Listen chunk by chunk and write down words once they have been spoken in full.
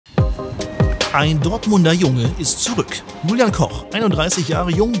Ein Dortmunder Junge ist zurück. Julian Koch, 31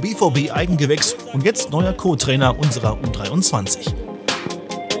 Jahre jung, BVB-Eigengewächs und jetzt neuer Co-Trainer unserer U23.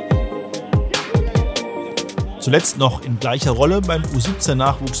 Zuletzt noch in gleicher Rolle beim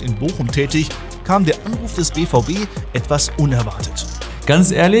U17-Nachwuchs in Bochum tätig, kam der Anruf des BVB etwas unerwartet.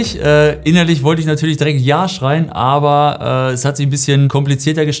 Ganz ehrlich, innerlich wollte ich natürlich direkt Ja schreien, aber es hat sich ein bisschen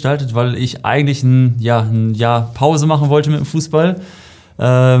komplizierter gestaltet, weil ich eigentlich ein Jahr Pause machen wollte mit dem Fußball.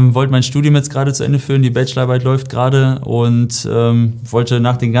 Wollte mein Studium jetzt gerade zu Ende führen, die Bachelorarbeit läuft gerade und wollte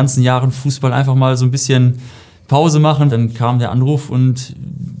nach den ganzen Jahren Fußball einfach mal so ein bisschen Pause machen. Dann kam der Anruf und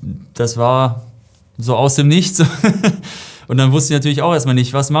das war so aus dem Nichts. Und dann wusste ich natürlich auch erstmal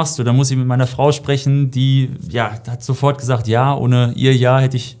nicht, was machst du? Dann muss ich mit meiner Frau sprechen, die hat sofort gesagt, ja, ohne ihr Ja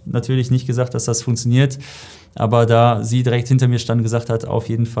hätte ich natürlich nicht gesagt, dass das funktioniert. Aber da sie direkt hinter mir stand und gesagt hat, auf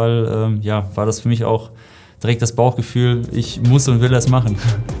jeden Fall, war das für mich auch direkt das Bauchgefühl, ich muss und will das machen.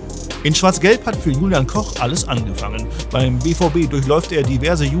 In Schwarz-Gelb hat für Julian Koch alles angefangen. Beim BVB durchläuft er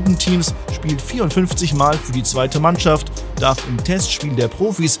diverse Jugendteams, spielt 54 Mal für die zweite Mannschaft, darf im Testspiel der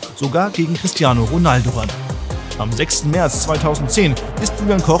Profis sogar gegen Cristiano Ronaldo ran. Am 6. März 2010 ist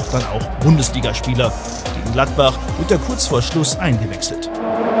Julian Koch dann auch Bundesligaspieler. Gegen Gladbach wird er kurz vor Schluss eingewechselt.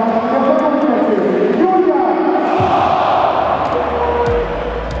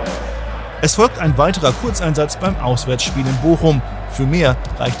 Es folgt ein weiterer Kurzeinsatz beim Auswärtsspiel in Bochum. Für mehr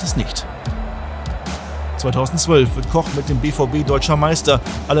reicht es nicht. 2012 wird Koch mit dem BVB deutscher Meister,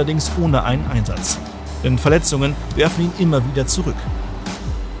 allerdings ohne einen Einsatz. Denn Verletzungen werfen ihn immer wieder zurück.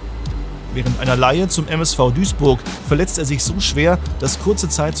 Während einer Leihe zum MSV Duisburg verletzt er sich so schwer, dass kurze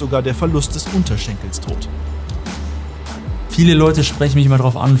Zeit sogar der Verlust des Unterschenkels droht. Viele Leute sprechen mich mal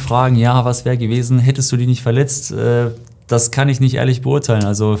drauf an und fragen, ja, was wäre gewesen, hättest du dich nicht verletzt? Das kann ich nicht ehrlich beurteilen.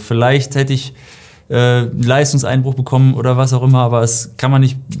 Also vielleicht hätte ich einen Leistungseinbruch bekommen oder was auch immer, aber es kann man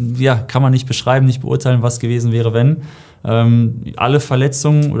nicht beschreiben, nicht beurteilen, was gewesen wäre, wenn. Alle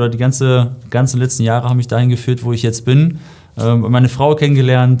Verletzungen oder die ganzen letzten Jahre haben mich dahin geführt, wo ich jetzt bin. Meine Frau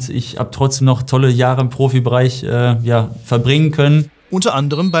kennengelernt, ich habe trotzdem noch tolle Jahre im Profibereich verbringen können. Unter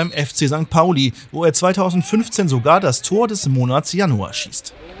anderem beim FC St. Pauli, wo er 2015 sogar das Tor des Monats Januar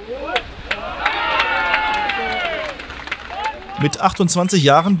schießt. Mit 28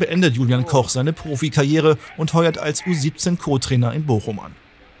 Jahren beendet Julian Koch seine Profikarriere und heuert als U17-Co-Trainer in Bochum an.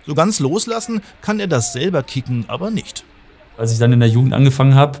 So ganz loslassen kann er das selber kicken aber nicht. Als ich dann in der Jugend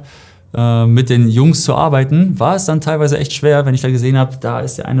angefangen habe, mit den Jungs zu arbeiten, war es dann teilweise echt schwer, wenn ich da gesehen habe, da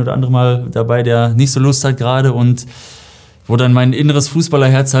ist der ein oder andere mal dabei, der nicht so Lust hat gerade und wo dann mein inneres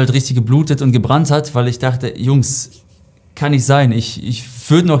Fußballerherz halt richtig geblutet und gebrannt hat, weil ich dachte, Jungs, kann nicht sein, ich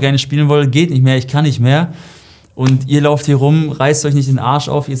würde noch gerne spielen wollen, geht nicht mehr, ich kann nicht mehr. Und ihr lauft hier rum, reißt euch nicht den Arsch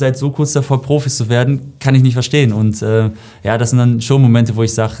auf, ihr seid so kurz davor, Profis zu werden, kann ich nicht verstehen. Und das sind dann schon Momente, wo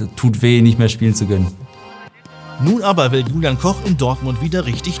ich sage, tut weh, nicht mehr spielen zu können. Nun aber will Julian Koch in Dortmund wieder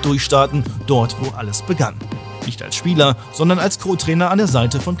richtig durchstarten, dort wo alles begann. Nicht als Spieler, sondern als Co-Trainer an der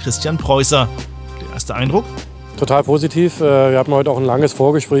Seite von Christian Preußer. Der erste Eindruck? Total positiv. Wir hatten heute auch ein langes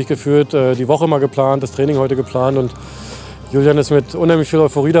Vorgespräch geführt, die Woche mal geplant, das Training heute geplant und Julian ist mit unheimlich viel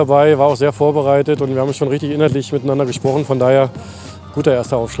Euphorie dabei, war auch sehr vorbereitet und wir haben schon richtig inhaltlich miteinander gesprochen, von daher guter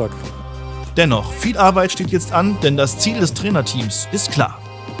erster Aufschlag. Dennoch, viel Arbeit steht jetzt an, denn das Ziel des Trainerteams ist klar.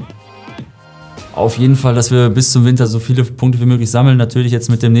 Auf jeden Fall, dass wir bis zum Winter so viele Punkte wie möglich sammeln. Natürlich jetzt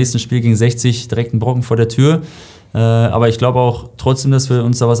mit dem nächsten Spiel gegen 60 direkt einen Brocken vor der Tür. Aber ich glaube auch trotzdem, dass wir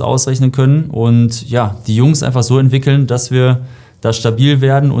uns da was ausrechnen können und die Jungs einfach so entwickeln, dass wir da stabil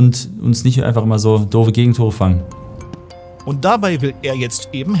werden und uns nicht einfach immer so doofe Gegentore fangen. Und dabei will er jetzt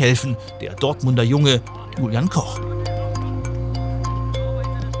eben helfen, der Dortmunder Junge Julian Koch.